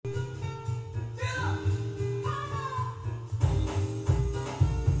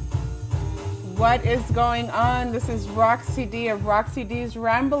What is going on? This is Roxy D of Roxy D's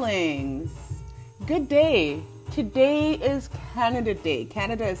Ramblings. Good day. Today is Canada Day.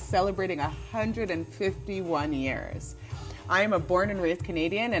 Canada is celebrating 151 years. I am a born and raised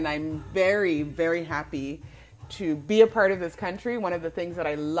Canadian, and I'm very, very happy to be a part of this country. One of the things that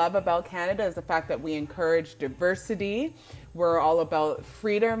I love about Canada is the fact that we encourage diversity. We're all about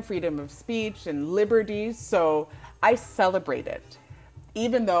freedom of speech and liberty. So I celebrate it.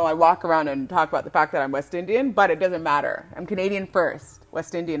 Even though I walk around and talk about the fact that I'm West Indian, but it doesn't matter. I'm Canadian first,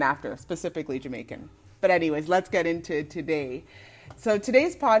 West Indian after, specifically Jamaican. But anyways, let's get into today. So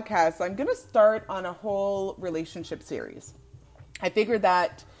today's podcast, I'm going to start on a whole relationship series. I figured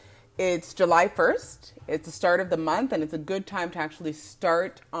that it's July 1st, it's the start of the month, and it's a good time to actually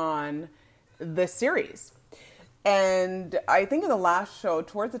start on this series. And I think in the last show,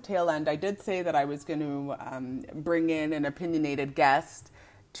 towards the tail end, I did say that I was going to bring in an opinionated guest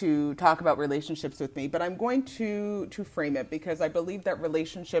to talk about relationships with me. But I'm going to frame it because I believe that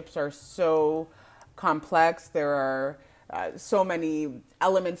relationships are so complex. There are so many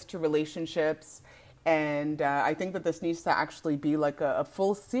elements to relationships. And I think that this needs to actually be like a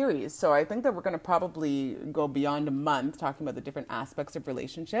full series. So I think that we're going to probably go beyond a month talking about the different aspects of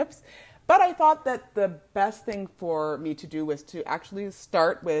relationships. But I thought that the best thing for me to do was to actually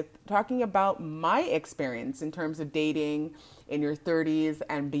start with talking about my experience in terms of dating in your 30s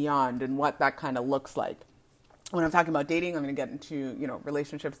and beyond and what that kind of looks like. When I'm talking about dating, I'm going to get into,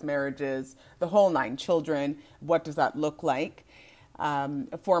 relationships, marriages, the whole nine, children. What does that look like?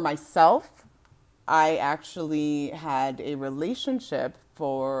 For myself, I actually had a relationship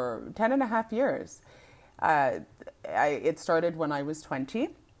for 10 and a half years. It started when I was 20.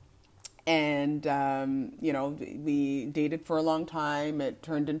 And, we dated for a long time. It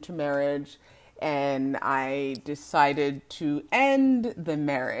turned into marriage. And I decided to end the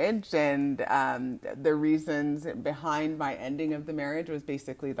marriage. And the reasons behind my ending of the marriage was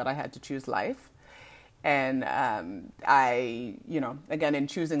basically that I had to choose life. And again, in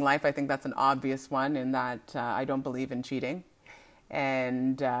choosing life, I think that's an obvious one in that I don't believe in cheating.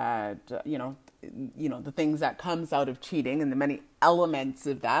 And, the things that comes out of cheating and the many elements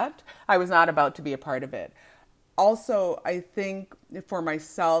of that, I was not about to be a part of it. Also, I think for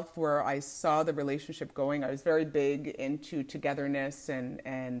myself, where I saw the relationship going, I was very big into togetherness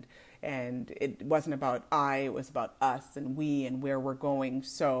and it wasn't about it was about us and we and where we're going.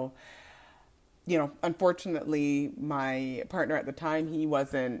 So, unfortunately, my partner at the time, he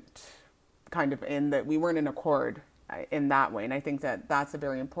wasn't kind of we weren't in accord in that way. And I think that that's a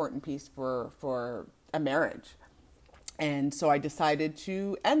very important piece for a marriage. And so I decided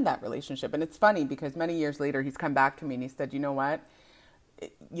to end that relationship. And it's funny because many years later, he's come back to me and he said, you know what,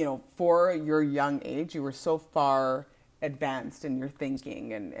 for your young age, you were so far advanced in your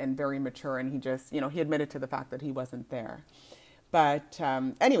thinking and very mature. And he just, he admitted to the fact that he wasn't there. But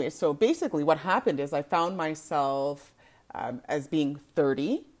anyway, so basically what happened is I found myself as being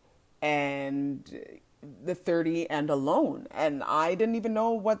 30 and the 30 and alone. And I didn't even know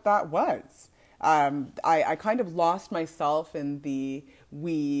what that was. I kind of lost myself in the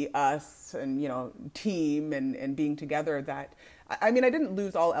we, us, and, team and being together that, I didn't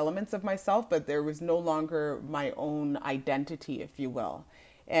lose all elements of myself, but there was no longer my own identity, if you will.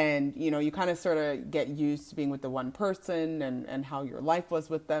 And, you kind of sort of get used to being with the one person and how your life was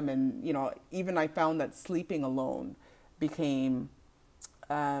with them. And, even I found that sleeping alone became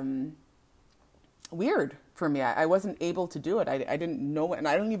weird for me. I wasn't able to do it. I didn't know, and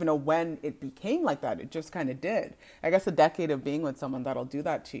I don't even know when it became like that. It just kind of did. I guess a decade of being with someone that'll do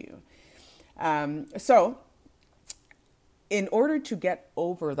that to you. So in order to get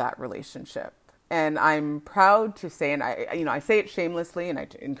over that relationship, and I'm proud to say, and I say it shamelessly, and I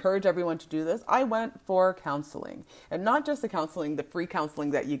encourage everyone to do this, I went for counseling. And not just the free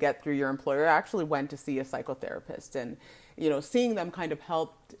counseling that you get through your employer. I actually went to see a psychotherapist, and seeing them kind of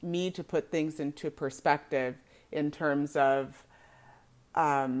helped me to put things into perspective in terms of,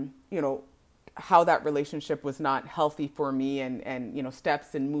 how that relationship was not healthy for me and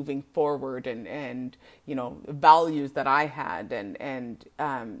steps in moving forward and values that I had and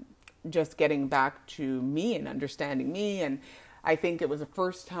just getting back to me and understanding me. And I think it was the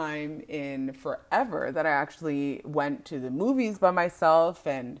first time in forever that I actually went to the movies by myself,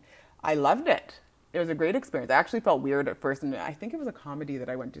 and I loved it. It was a great experience. I actually felt weird at first, and I think it was a comedy that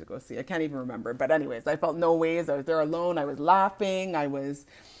I went to go see. I can't even remember. But anyways, I felt no ways. I was there alone. I was laughing. I was,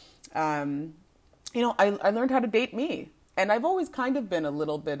 I learned how to date me. And I've always kind of been a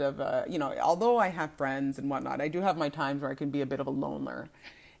little bit of a, although I have friends and whatnot, I do have my times where I can be a bit of a loner.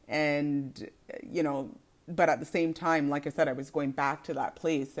 And, but at the same time, like I said, I was going back to that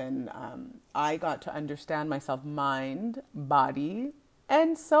place, and I got to understand myself, mind, body,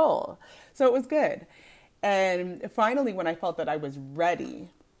 and soul. So it was good. And finally, when I felt that I was ready,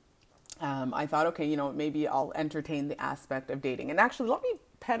 I thought, okay, maybe I'll entertain the aspect of dating. And actually, let me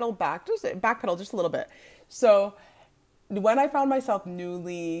backpedal just a little bit. So when I found myself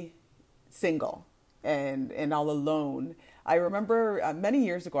newly single and all alone, I remember many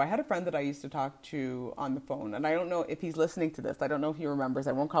years ago, I had a friend that I used to talk to on the phone, and I don't know if he's listening to this. I don't know if he remembers.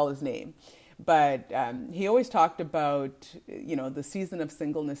 I won't call his name. But he always talked about, the season of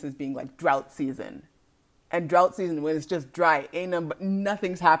singleness as being like drought season. And drought season, when it's just dry,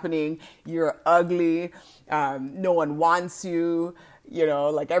 nothing's happening, you're ugly, no one wants you,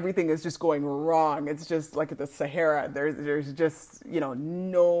 like everything is just going wrong. It's just like at the Sahara, there's just,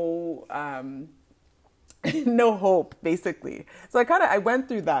 no no hope, basically. So I went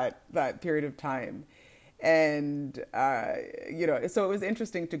through that period of time. And, so it was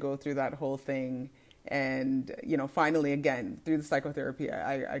interesting to go through that whole thing. And, finally, again, through the psychotherapy,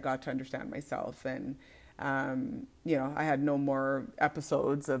 I got to understand myself. And, I had no more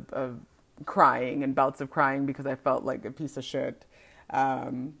episodes of crying and bouts of crying because I felt like a piece of shit.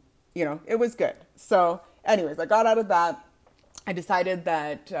 It was good. So anyways, I got out of that. I decided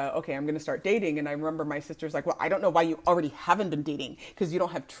that, okay, I'm going to start dating. And I remember my sister's like, well, I don't know why you already haven't been dating, because you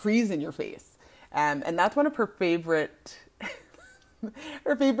don't have trees in your face. And that's one of her favorite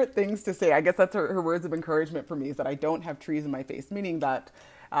things to say. I guess that's her words of encouragement for me, is that I don't have trees in my face, meaning that,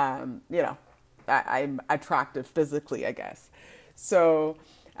 I'm attractive physically, I guess. So,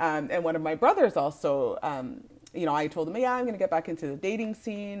 and one of my brothers also, I told him, yeah, I'm going to get back into the dating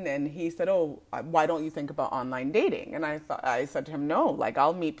scene. And he said, oh, why don't you think about online dating? And I said to him, no, like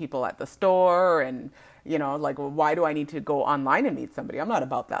I'll meet people at the store, and, like, well, why do I need to go online and meet somebody? I'm not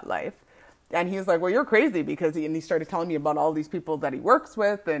about that life. And he was like, well, you're crazy, because he started telling me about all these people that he works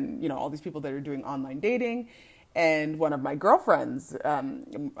with, and, all these people that are doing online dating. And one of my girlfriends,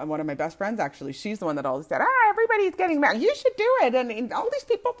 one of my best friends, actually, she's the one that always said, everybody's getting married. You should do it. And all these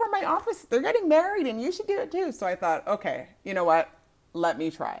people from my office, they're getting married, and you should do it too. So I thought, okay, you know what? Let me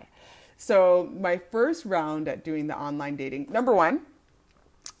try. So my first round at doing the online dating, number one,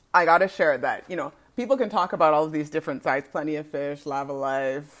 I got to share that, people can talk about all of these different sites, Plenty of Fish, Lava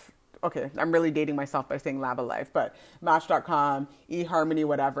Life. Okay, I'm really dating myself by saying Lava Life, but Match.com, eHarmony,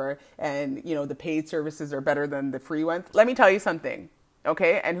 whatever, and, the paid services are better than the free ones. Let me tell you something,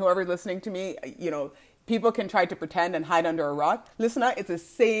 okay? And whoever's listening to me, people can try to pretend and hide under a rock. Listen up, it's the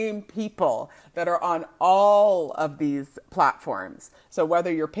same people that are on all of these platforms. So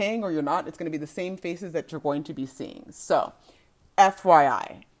whether you're paying or you're not, it's going to be the same faces that you're going to be seeing. So,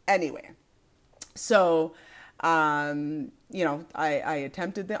 FYI. Anyway, so... I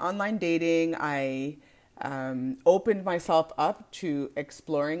attempted the online dating. I opened myself up to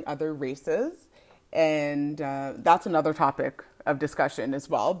exploring other races. And that's another topic of discussion as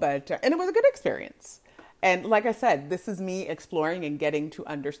well. But and it was a good experience. And like I said, this is me exploring and getting to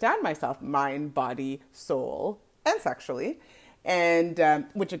understand myself, mind, body, soul, and sexually. And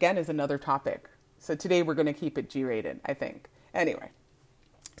which, again, is another topic. So today we're going to keep it G-rated, I think. Anyway,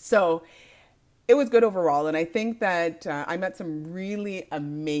 so... it was good overall, and I think that I met some really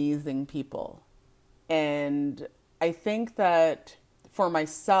amazing people. And I think that for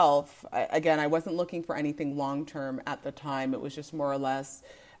myself, again, I wasn't looking for anything long-term at the time. It was just more or less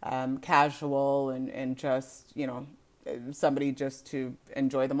casual and just, somebody just to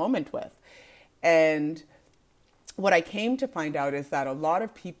enjoy the moment with. And what I came to find out is that a lot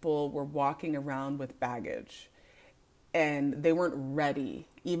of people were walking around with baggage, and they weren't ready,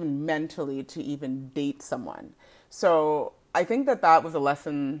 even mentally, to even date someone. So I think that was a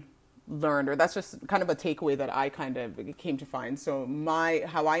lesson learned, or that's just kind of a takeaway that I kind of came to find. So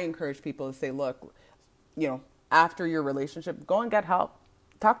how I encourage people is say, look, after your relationship, go and get help.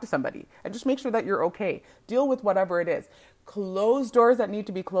 Talk to somebody and just make sure that you're okay. Deal with whatever it is. Close doors that need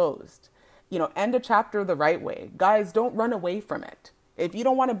to be closed. End a chapter the right way. Guys, don't run away from it. If you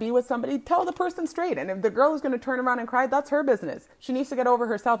don't want to be with somebody, tell the person straight. And if the girl is going to turn around and cry, that's her business. She needs to get over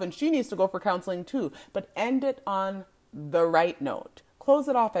herself, and she needs to go for counseling too. But end it on the right note. Close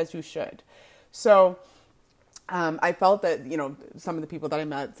it off as you should. So I felt that, some of the people that I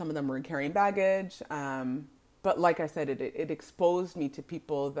met, some of them were carrying baggage. But like I said, it exposed me to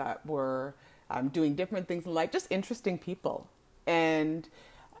people that were doing different things in life, just interesting people. And,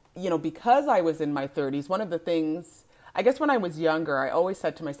 because I was in my 30s, one of the things... I guess when I was younger, I always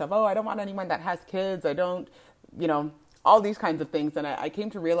said to myself, I don't want anyone that has kids. I don't, all these kinds of things. And I came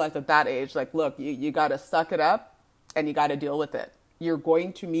to realize at that age, like, look, you got to suck it up and you got to deal with it. you're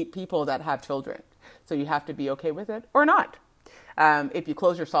going to meet people that have children. So you have to be okay with it or not. If you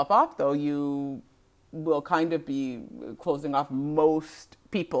close yourself off, though, you will kind of be closing off most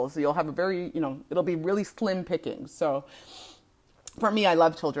people. So you'll have a very, it'll be really slim pickings. So for me, I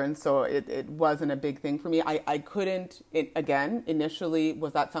love children, so it wasn't a big thing for me. I couldn't, again, initially,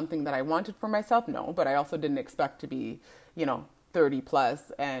 was that something that I wanted for myself? No, but I also didn't expect to be, 30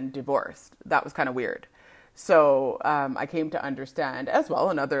 plus and divorced. That was kind of weird. So I came to understand as well,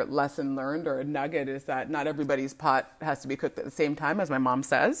 another lesson learned or a nugget is that not everybody's pot has to be cooked at the same time, as my mom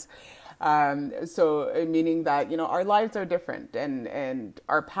says. So meaning that, our lives are different and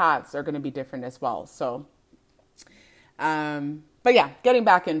our paths are going to be different as well. So, but yeah, getting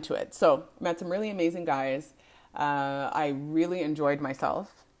back into it. So met some really amazing guys. I really enjoyed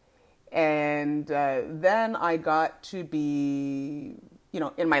myself. And then I got to be,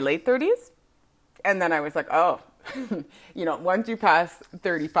 in my late 30s. And then I was like, oh, once you pass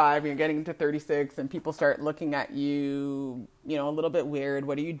 35 and you're getting into 36 and people start looking at you, a little bit weird.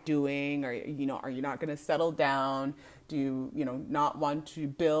 What are you doing? Are you not going to settle down? Do you, not want to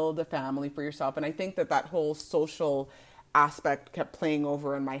build a family for yourself? And I think that whole social aspect kept playing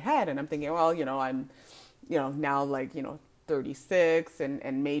over in my head. And I'm thinking, well, I'm, now like, 36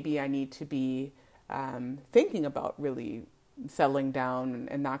 and maybe I need to be thinking about really settling down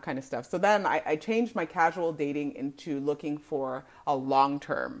and that kind of stuff. So then I changed my casual dating into looking for a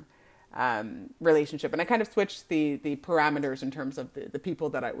long-term relationship. And I kind of switched the parameters in terms of the people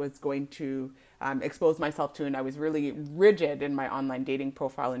that I was going to expose myself to. And I was really rigid in my online dating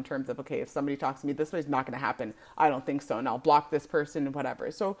profile in terms of, okay, if somebody talks to me, this way is not going to happen. I don't think so. And I'll block this person and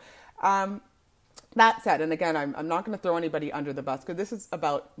whatever. So that said, and again, I'm not going to throw anybody under the bus because this is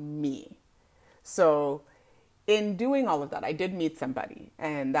about me. So in doing all of that, I did meet somebody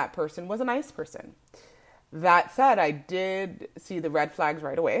and that person was a nice person. That said, I did see the red flags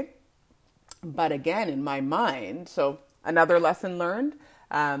right away. But again, in my mind, so another lesson learned,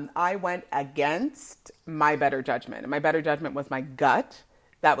 I went against my better judgment. And my better judgment was my gut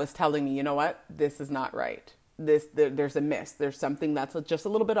that was telling me, you know what, this is not right. There's a miss. There's something that's just a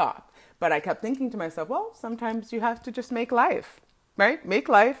little bit off. But I kept thinking to myself, well, sometimes you have to just make life. Right? Make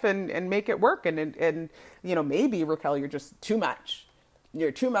life and make it work. And maybe, Raquel, you're just too much.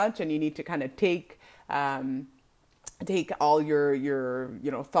 You're too much and you need to kind of take all your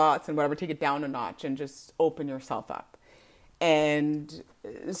thoughts and whatever, take it down a notch and just open yourself up. And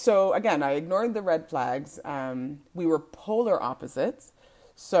so, again, I ignored the red flags. We were polar opposites.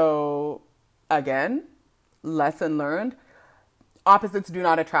 So, again, lesson learned, opposites do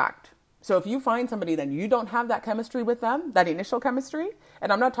not attract. So if you find somebody, then you don't have that chemistry with them, that initial chemistry.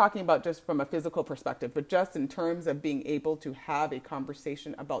 And I'm not talking about just from a physical perspective, but just in terms of being able to have a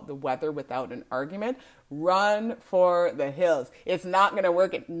conversation about the weather without an argument. Run for the hills. It's not going to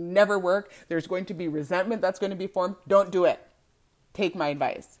work. It never worked. There's going to be resentment that's going to be formed. Don't do it. Take my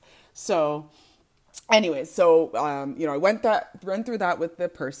advice. So anyways, I went through that with the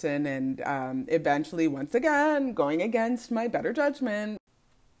person and eventually, once again, going against my better judgment.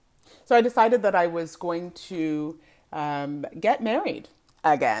 So I decided that I was going to get married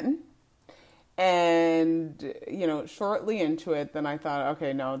again. And, shortly into it, then I thought,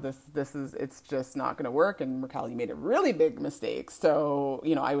 okay, no, it's just not going to work. And Raquel, you made a really big mistake. So,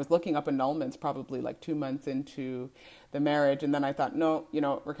 I was looking up annulments probably like 2 months into the marriage. And then I thought, no,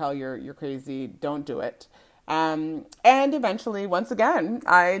 Raquel, you're crazy. Don't do it. And eventually, once again,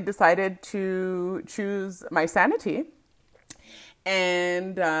 I decided to choose my sanity.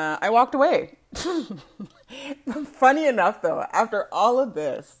 And I walked away. Funny enough, though, after all of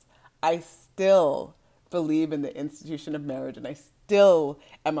this, I still believe in the institution of marriage, and I still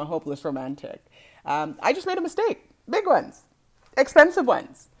am a hopeless romantic. I just made a mistake. Big ones. Expensive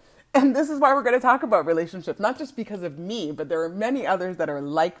ones. And this is why we're going to talk about relationships, not just because of me, but there are many others that are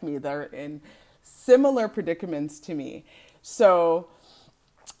like me, that are in similar predicaments to me. So,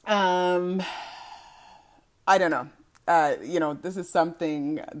 I don't know. This is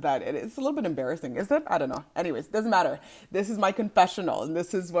something that it's a little bit embarrassing, is it? I don't know. Anyways, doesn't matter. This is my confessional, and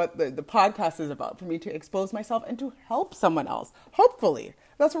this is what the podcast is about, for me to expose myself and to help someone else. Hopefully,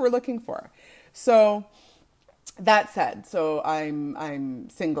 that's what we're looking for. So that said, so I'm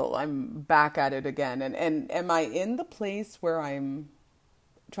single. I'm back at it again, and am I in the place where I'm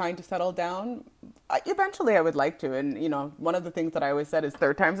trying to settle down? Eventually I would like to. And, one of the things that I always said is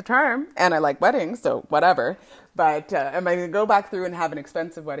third time's a charm, and I like weddings, so whatever. But am I going to go back through and have an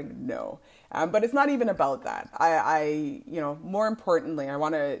expensive wedding? No. But it's not even about that. I more importantly, I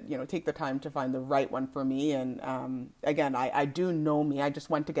want to, take the time to find the right one for me. And again, I do know me. I just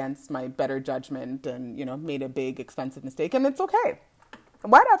went against my better judgment and, made a big expensive mistake, and it's okay.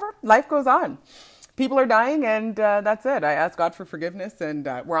 whatever, life goes on. People are dying, and that's it. I ask God for forgiveness, and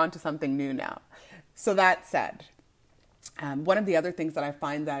we're on to something new now. So that said, one of the other things that I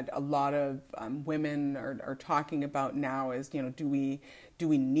find that a lot of women are talking about now is, do we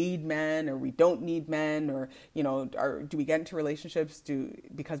need men, or we don't need men, or do we get into relationships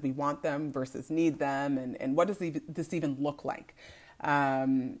because we want them versus need them, and what does this even look like?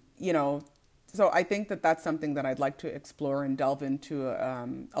 So I think that that's something that I'd like to explore and delve into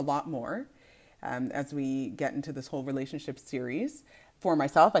a lot more as we get into this whole relationship series. For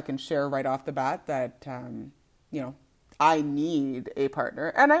myself, I can share right off the bat that I need a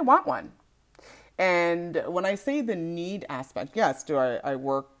partner and I want one. And when I say the need aspect, yes, do I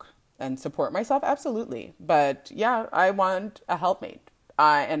work and support myself? Absolutely. But yeah, I want a helpmate.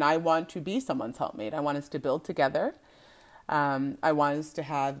 And I want to be someone's helpmate. I want us to build together. I want us to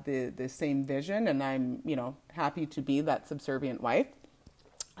have the same vision, and I'm, happy to be that subservient wife.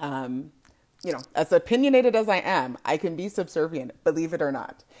 As opinionated as I am, I can be subservient, believe it or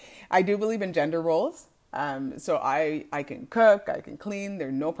not. I do believe in gender roles. So I can cook, I can clean,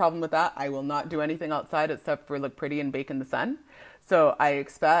 there's no problem with that. I will not do anything outside except for look pretty and bake in the sun. So I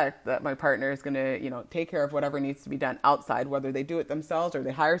expect that my partner is going to, take care of whatever needs to be done outside, whether they do it themselves or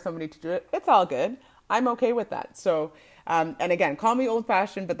they hire somebody to do it. It's all good. I'm okay with that. So, and again, call me old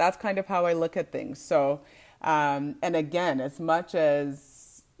fashioned, but that's kind of how I look at things. So, and again, as much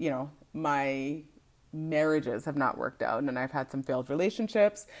as, my marriages have not worked out and I've had some failed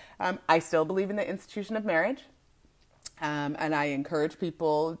relationships, I still believe in the institution of marriage. And I encourage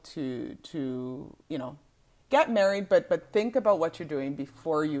people to get married, but think about what you're doing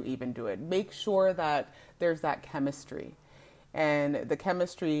before you even do it. Make sure that there's that chemistry. And the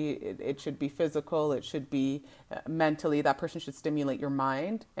chemistry, it should be physical, it should be mentally. That person should stimulate your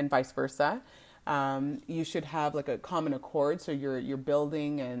mind and vice versa. You should have like a common accord, so you're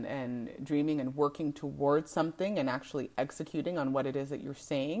building and dreaming and working towards something and actually executing on what it is that you're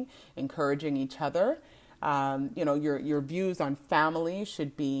saying, encouraging each other. Your views on family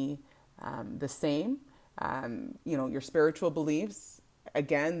should be the same. Your spiritual beliefs,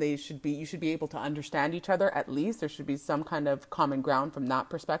 again, you should be able to understand each other. At least there should be some kind of common ground from that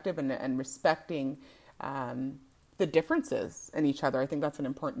perspective, and respecting the differences in each other. I think that's an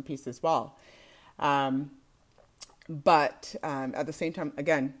important piece as well. But at the same time,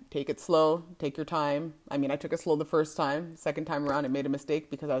 again, take it slow, take your time. I mean, I took it slow the first time. Second time around, I made a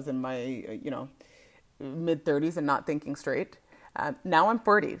mistake because I was in my, mid-30s and not thinking straight. Now I'm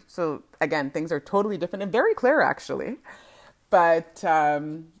 40. So again, things are totally different and very clear, actually. But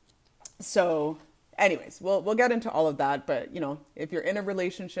so anyways, we'll get into all of that. But, if you're in a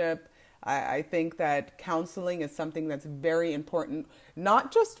relationship, I think that counseling is something that's very important,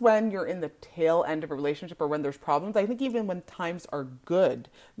 not just when you're in the tail end of a relationship or when there's problems. I think even when times are good,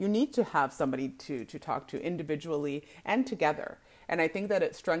 you need to have somebody to talk to individually and together. And I think that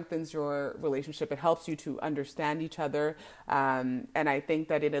it strengthens your relationship. It helps you to understand each other. And I think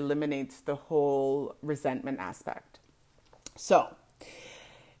that it eliminates the whole resentment aspect. So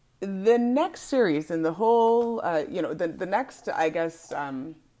the next series and the whole, the next, I guess,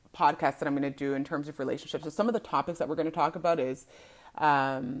 podcast that I'm going to do in terms of relationships. So some of the topics that we're going to talk about is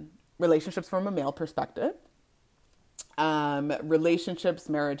relationships from a male perspective, relationships,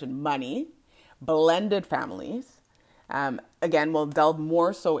 marriage, and money, blended families. Again, we'll delve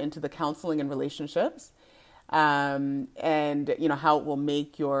more so into the counseling and relationships, and how it will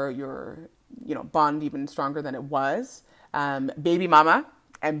make your bond even stronger than it was. Baby mama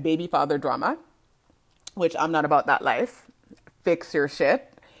and baby father drama, which I'm not about that life. Fix your shit.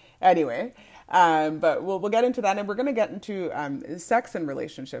 Anyway, but we'll get into that, and we're going to get into sex and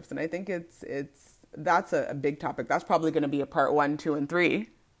relationships, and I think that's a big topic. That's probably going to be a part 1, 2, and 3,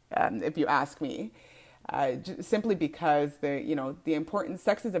 if you ask me. Simply because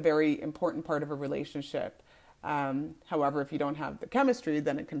sex is a very important part of a relationship. However, if you don't have the chemistry,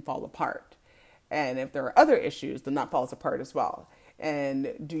 then it can fall apart. And if there are other issues, then that falls apart as well.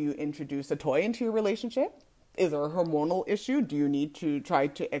 And do you introduce a toy into your relationship? Is there a hormonal issue? Do you need to try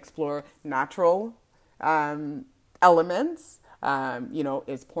to explore natural elements?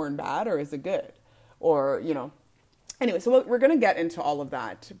 Is porn bad or is it good? Or, anyway, so we're going to get into all of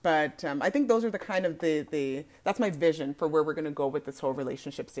that. But I think those are the kind of that's my vision for where we're going to go with this whole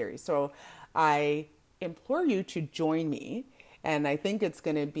relationship series. So I implore you to join me, and I think it's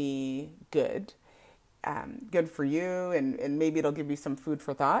going to be good for you, and maybe it'll give you some food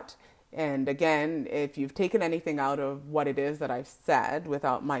for thought. And again, if you've taken anything out of what it is that I've said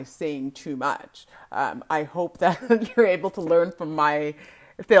without my saying too much, I hope that you're able to learn from my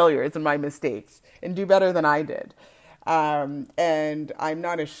failures and my mistakes and do better than I did. And I'm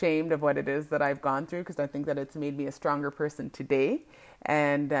not ashamed of what it is that I've gone through because I think that it's made me a stronger person today.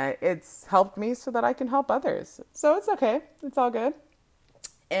 And it's helped me so that I can help others. So it's okay. It's all good.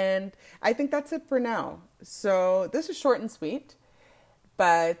 And I think that's it for now. So this is short and sweet.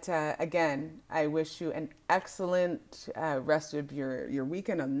 But again, I wish you an excellent rest of your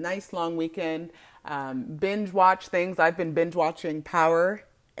weekend, a nice long weekend. Binge watch things. I've been binge watching Power,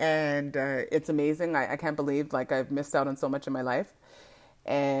 and it's amazing. I can't believe like I've missed out on so much in my life.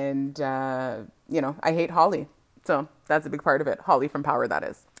 And, I hate Holly. So that's a big part of it. Holly from Power, that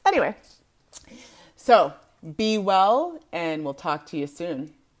is. Anyway, so be well, and we'll talk to you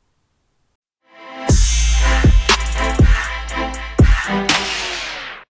soon.